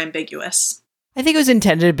bit more ambiguous? I think it was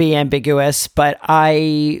intended to be ambiguous, but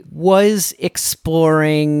I was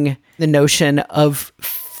exploring the notion of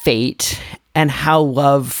fate and how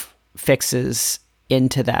love fixes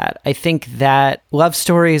into that. I think that love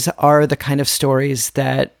stories are the kind of stories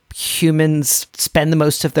that humans spend the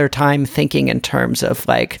most of their time thinking in terms of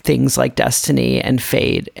like things like destiny and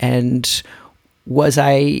fate. And was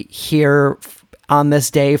I here on this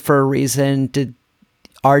day for a reason? Did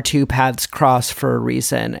our two paths cross for a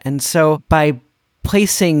reason? And so by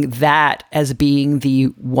placing that as being the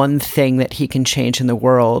one thing that he can change in the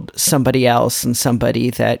world, somebody else and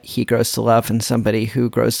somebody that he grows to love and somebody who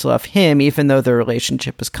grows to love him, even though the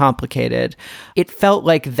relationship is complicated, it felt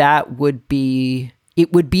like that would be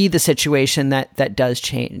the situation that does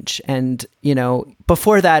change. And, you know,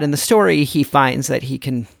 before that in the story, he finds that he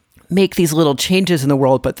can make these little changes in the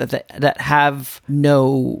world, but that have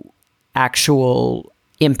no actual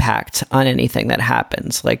impact on anything that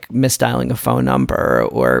happens, like misdialing a phone number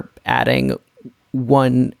or adding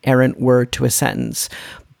one errant word to a sentence.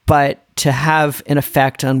 But to have an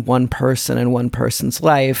effect on one person and one person's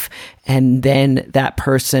life, and then that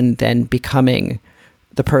person then becoming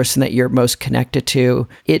the person that you're most connected to,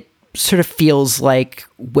 it sort of feels like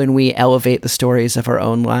when we elevate the stories of our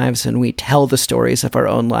own lives and we tell the stories of our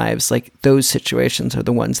own lives, like those situations are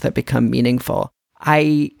the ones that become meaningful.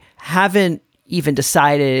 I haven't even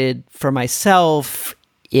decided for myself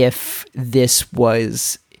if this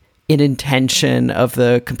was an intention of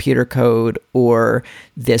the computer code or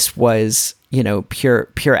this was, you know, pure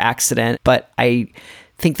accident. But I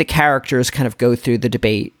think the characters kind of go through the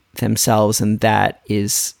debate themselves, and that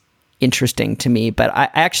is interesting to me. But I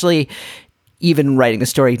actually, even writing the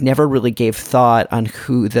story, never really gave thought on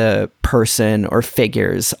who the person or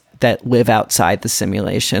figures that live outside the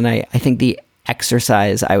simulation. I think the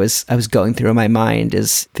exercise I was going through in my mind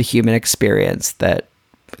is the human experience that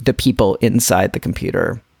the people inside the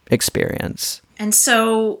computer experience. And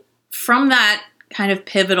so from that kind of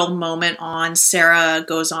pivotal moment on, Sarah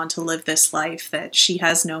goes on to live this life that she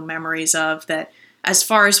has no memories of, that as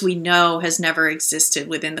far as we know has never existed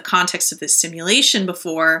within the context of this simulation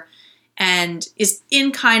before, and is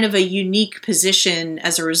in kind of a unique position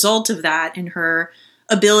as a result of that, in her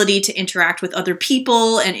ability to interact with other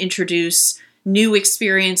people and introduce new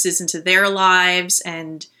experiences into their lives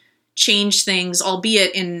and change things,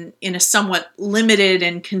 albeit in a somewhat limited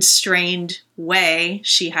and constrained way.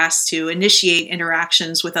 She has to initiate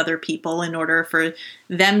interactions with other people in order for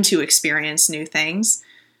them to experience new things.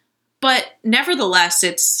 But nevertheless,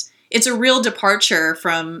 it's a real departure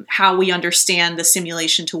from how we understand the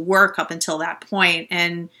simulation to work up until that point.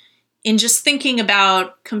 And in just thinking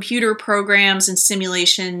about computer programs and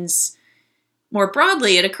simulations more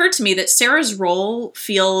broadly, it occurred to me that Sarah's role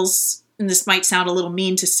feels, and this might sound a little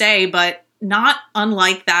mean to say, but not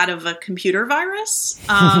unlike that of a computer virus.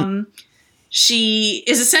 She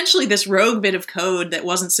is essentially this rogue bit of code that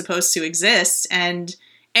wasn't supposed to exist, and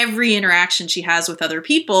every interaction she has with other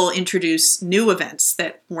people introduce new events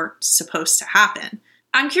that weren't supposed to happen.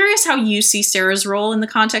 I'm curious how you see Sarah's role in the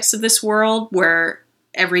context of this world where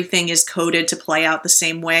everything is coded to play out the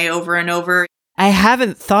same way over and over. I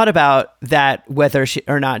haven't thought about that, whether she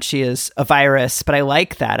or not she is a virus, but I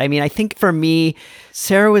like that. I mean, I think for me,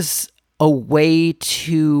 Sarah was a way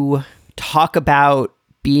to talk about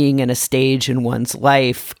being in a stage in one's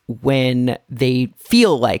life when they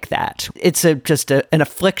feel like that. It's just an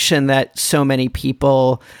affliction that so many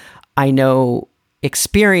people I know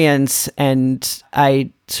experience, and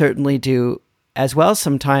I certainly do as well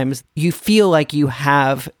sometimes. You feel like you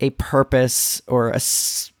have a purpose or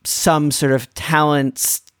some sort of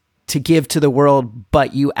talents to give to the world,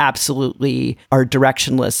 but you absolutely are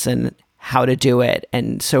directionless in how to do it.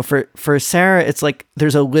 And so for Sarah, it's like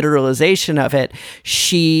there's a literalization of it.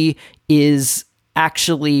 She is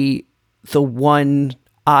actually the one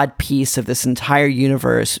odd piece of this entire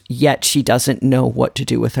universe, yet she doesn't know what to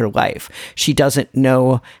do with her life. She doesn't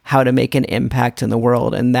know how to make an impact in the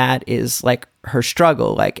world. And that is like her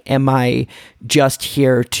struggle. Like, am I just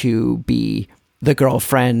here to be the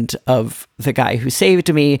girlfriend of the guy who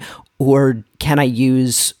saved me? Or can I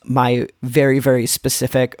use my very, very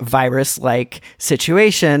specific virus-like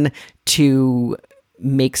situation to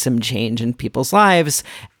make some change in people's lives?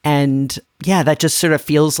 And yeah, that just sort of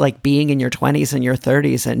feels like being in your 20s and your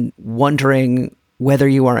 30s and wondering whether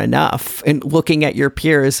you are enough, and looking at your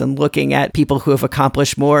peers and looking at people who have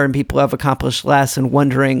accomplished more and people who have accomplished less, and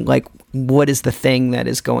wondering, like, what is the thing that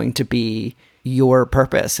is going to be your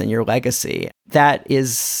purpose and your legacy? That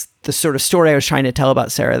is the sort of story I was trying to tell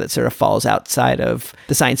about Sarah that sort of falls outside of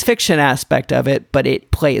the science fiction aspect of it, but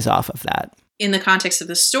it plays off of that. in the context of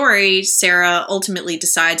the story, Sarah ultimately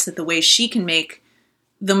decides that the way she can make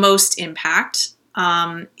the most impact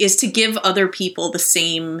is to give other people the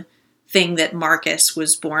same thing that Marcus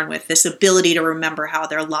was born with, this ability to remember how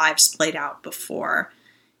their lives played out before.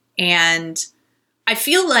 And I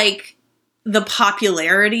feel like the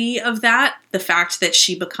popularity of that, the fact that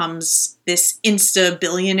she becomes this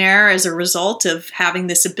insta-billionaire as a result of having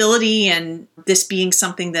this ability and this being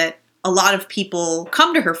something that a lot of people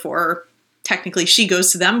come to her for, technically she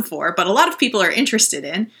goes to them for, but a lot of people are interested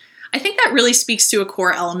in. I think that really speaks to a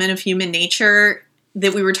core element of human nature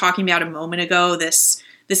that we were talking about a moment ago, this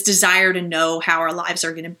desire to know how our lives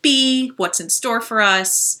are going to be, what's in store for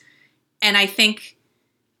us. And I think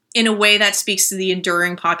in a way that speaks to the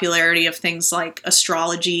enduring popularity of things like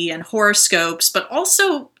astrology and horoscopes, but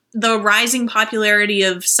also the rising popularity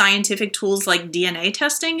of scientific tools like DNA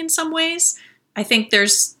testing in some ways. I think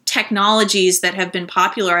there's technologies that have been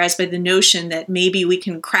popularized by the notion that maybe we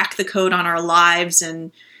can crack the code on our lives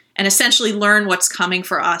and essentially learn what's coming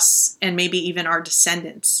for us and maybe even our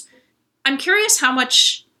descendants. I'm curious how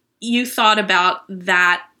much you thought about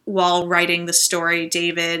that while writing the story,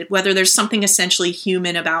 David, whether there's something essentially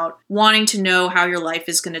human about wanting to know how your life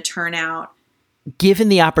is going to turn out. Given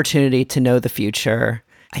the opportunity to know the future,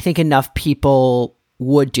 I think enough people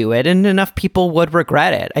would do it and enough people would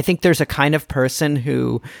regret it. I think there's a kind of person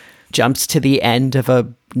who jumps to the end of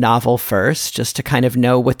a novel first just to kind of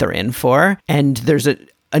know what they're in for. And there's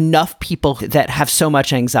enough people that have so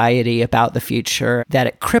much anxiety about the future that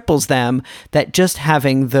it cripples them, that just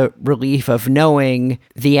having the relief of knowing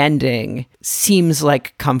the ending seems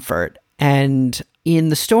like comfort. And in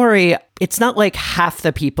the story, it's not like half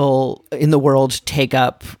the people in the world take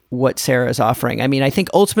up what Sarah is offering. I mean, I think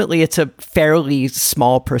ultimately it's a fairly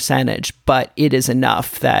small percentage, but it is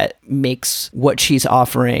enough that makes what she's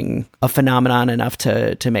offering a phenomenon enough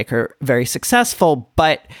to make her very successful.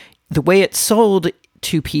 But the way it's sold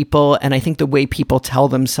to people, and I think the way people tell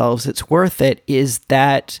themselves it's worth it, is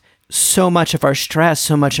that so much of our stress,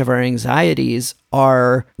 so much of our anxieties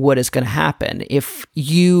are what is going to happen. If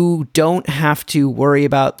you don't have to worry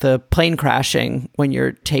about the plane crashing when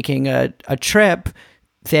you're taking a trip,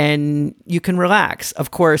 then you can relax.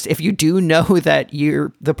 Of course, if you do know that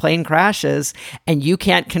the plane crashes and you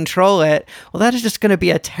can't control it, well, that is just going to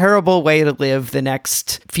be a terrible way to live the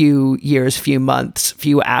next few years, few months,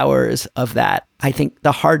 few hours of that. I think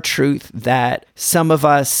the hard truth that some of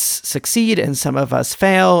us succeed and some of us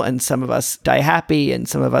fail and some of us die happy and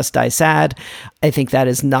some of us die sad, I think that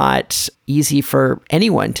is not easy for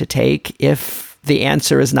anyone to take if the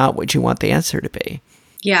answer is not what you want the answer to be.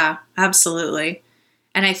 Yeah, absolutely.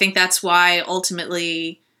 And I think that's why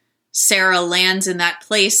ultimately Sarah lands in that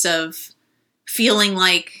place of feeling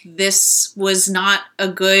like this was not a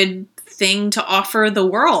good thing to offer the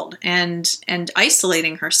world, and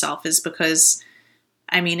isolating herself is because,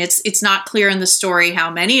 I mean, it's not clear in the story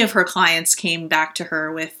how many of her clients came back to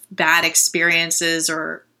her with bad experiences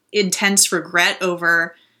or intense regret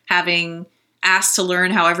over having asked to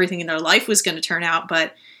learn how everything in their life was going to turn out.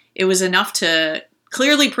 But it was enough to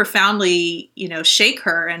clearly profoundly, shake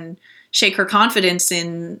her confidence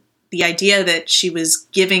in the idea that she was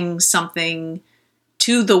giving something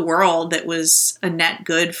to the world that was a net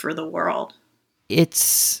good for the world.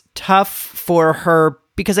 It's tough for her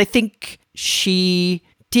because I think she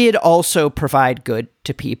did also provide good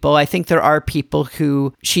to people. I think there are people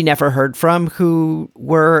who she never heard from who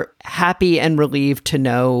were happy and relieved to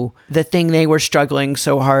know the thing they were struggling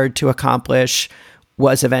so hard to accomplish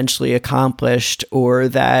was eventually accomplished, or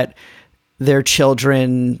that their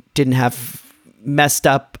children didn't have messed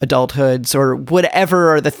up adulthoods, or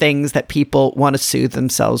whatever are the things that people want to soothe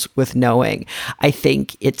themselves with knowing. I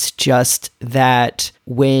think it's just that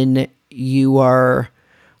when you are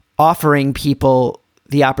offering people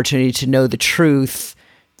the opportunity to know the truth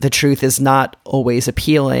is not always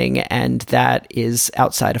appealing, and that is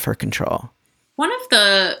outside of her control. One of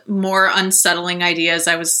the more unsettling ideas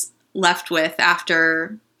I was left with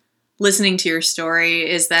after listening to your story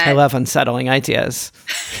is that I love unsettling ideas.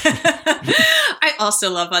 I also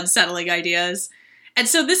love unsettling ideas. And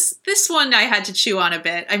so this one I had to chew on a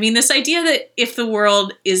bit. I mean, this idea that if the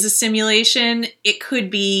world is a simulation, it could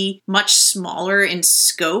be much smaller in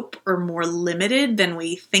scope or more limited than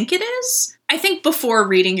we think it is. I think before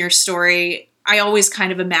reading your story, I always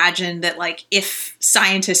kind of imagined that, like, if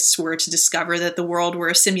scientists were to discover that the world were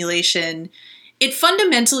a simulation, it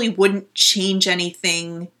fundamentally wouldn't change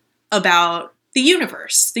anything about the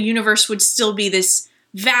universe. The universe would still be this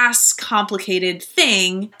vast, complicated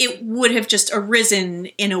thing. It would have just arisen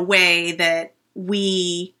in a way that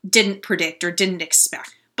we didn't predict or didn't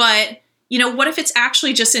expect. But what if it's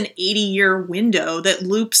actually just an 80-year window that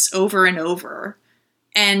loops over and over?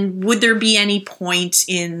 And would there be any point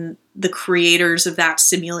in the creators of that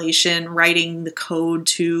simulation writing the code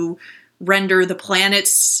to render the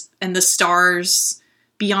planets and the stars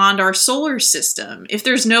beyond our solar system if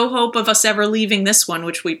there's no hope of us ever leaving this one,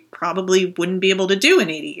 which we probably wouldn't be able to do in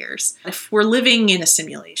 80 years? If we're living in a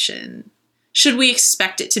simulation, should we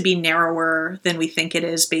expect it to be narrower than we think it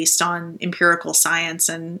is based on empirical science?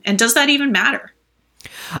 And does that even matter?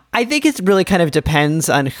 I think it really kind of depends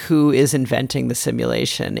on who is inventing the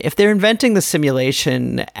simulation. If they're inventing the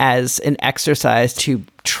simulation as an exercise to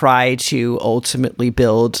try to ultimately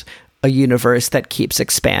build a universe that keeps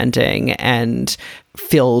expanding and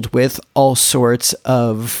filled with all sorts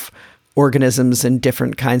of organisms and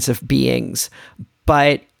different kinds of beings.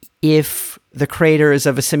 But if the creators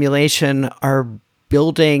of a simulation are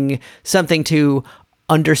building something to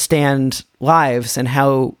understand lives and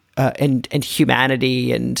how and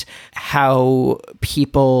humanity and how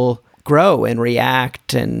people grow and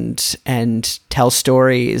react and tell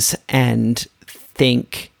stories and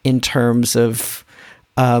think in terms of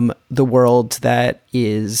the world that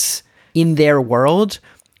is in their world,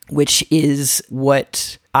 which is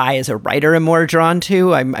what I, as a writer, am more drawn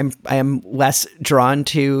to. I am less drawn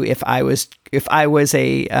to if I was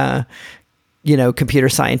a computer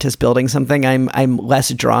scientist building something. I'm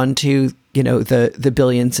less drawn to the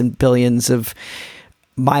billions and billions of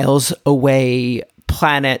miles away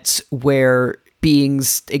planets where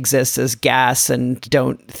beings exist as gas and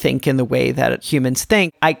don't think in the way that humans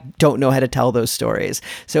think. I don't know how to tell those stories.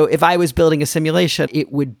 So if I was building a simulation,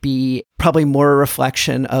 it would be probably more a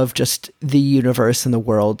reflection of just the universe and the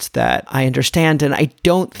world that I understand. And I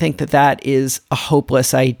don't think that that is a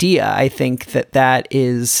hopeless idea. I think that that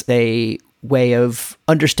is a way of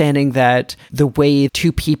understanding that the way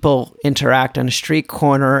two people interact on a street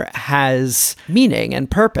corner has meaning and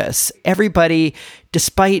purpose. Everybody,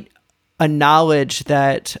 despite a knowledge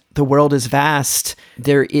that the world is vast,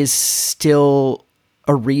 there is still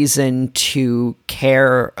a reason to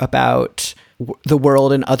care about the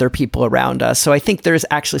world and other people around us. So I think there's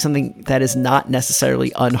actually something that is not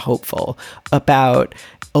necessarily unhopeful about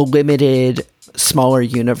a limited, smaller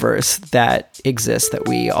universe that exists that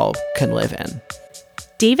we all can live in.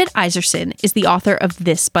 David Iserson is the author of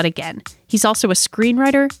This But Again. He's also a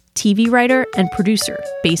screenwriter, TV writer, and producer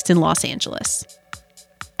based in Los Angeles.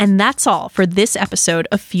 And that's all for this episode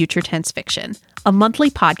of Future Tense Fiction, a monthly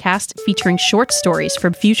podcast featuring short stories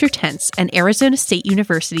from Future Tense and Arizona State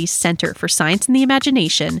University's Center for Science and the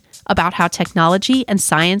Imagination about how technology and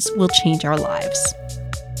science will change our lives.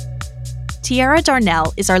 Tiara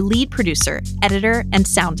Darnell is our lead producer, editor, and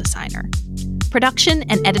sound designer. Production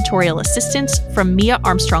and editorial assistance from Mia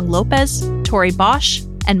Armstrong-Lopez, Tori Bosch,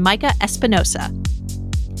 and Micah Espinosa.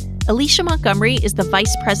 Alicia Montgomery is the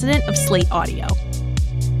vice president of Slate Audio.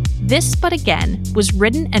 This But Again was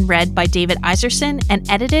written and read by David Iserson and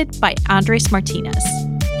edited by Andres Martinez.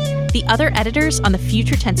 The other editors on the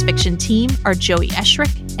Future Tense Fiction team are Joey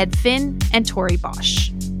Eschrich, Ed Finn, and Tori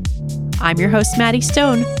Bosch. I'm your host, Maddie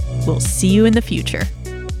Stone. We'll see you in the future.